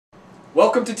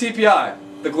Welcome to TPI,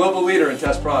 the global leader in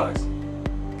test products.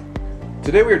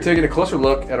 Today we are taking a closer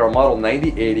look at our model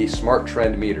 9080 Smart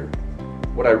Trend meter.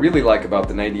 What I really like about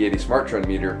the 9080 Smart Trend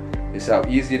meter is how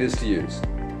easy it is to use.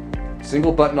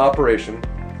 Single button operation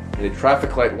and a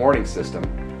traffic light warning system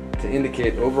to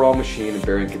indicate overall machine and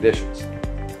bearing conditions.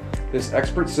 This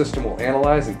expert system will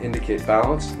analyze and indicate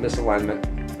balance, misalignment,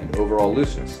 and overall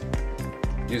looseness.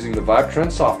 Using the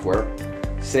VibTrend software,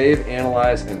 save,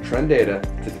 analyze, and trend data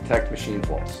to detect machine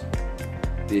faults.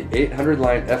 The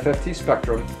 800-line FFT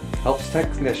spectrum helps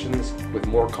technicians with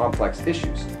more complex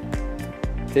issues.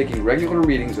 Taking regular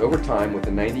readings over time with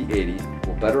the 9080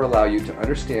 will better allow you to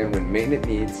understand when maintenance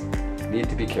needs need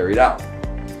to be carried out.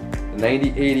 The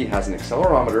 9080 has an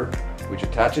accelerometer which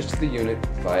attaches to the unit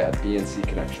via a BNC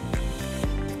connection.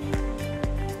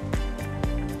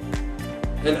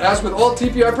 And as with all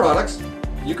TPI products,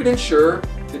 you can ensure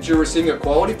that you're receiving a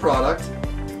quality product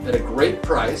at a great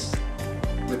price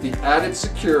with the added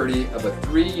security of a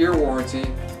 3-year warranty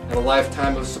and a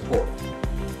lifetime of support.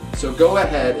 So go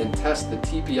ahead and test the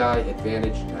TPI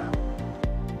Advantage now.